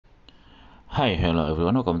Hi, hello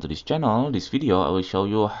everyone, welcome to this channel. This video I will show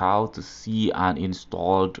you how to see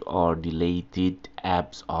uninstalled or deleted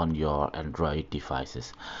apps on your Android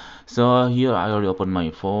devices. So here I already opened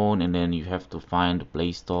my phone, and then you have to find the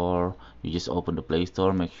Play Store. You just open the Play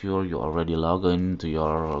Store, make sure you already log in to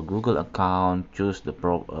your Google account, choose the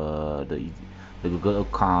Google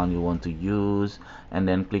account you want to use, and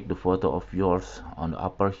then click the photo of yours on the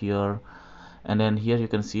upper here, and then here you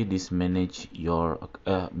can see this manage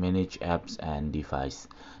apps and device.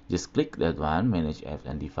 Just click that one, manage apps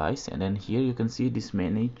and device, and then here you can see this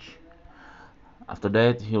manage. After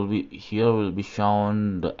that, here will be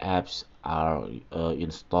shown the apps are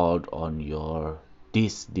installed on your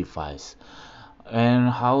this device.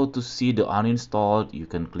 And how to see the uninstalled, you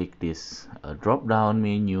can click this drop down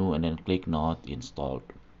menu and then click not installed.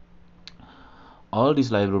 All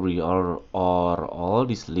this library or all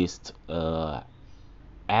this list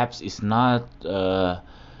apps is not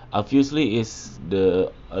obviously is they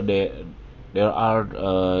are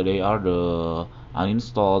the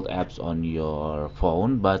uninstalled apps on your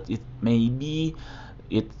phone, but it may be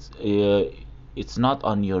it's not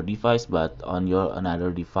on your device but on your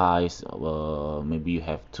another device. Maybe you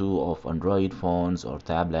have two of Android phones or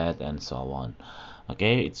tablet and so on.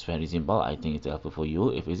 Okay, it's very simple. I think it's helpful for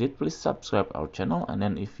you. If is it, please subscribe our channel, and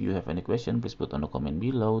then if you have any question, please put on the comment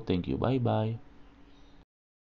below. Thank you. Bye bye.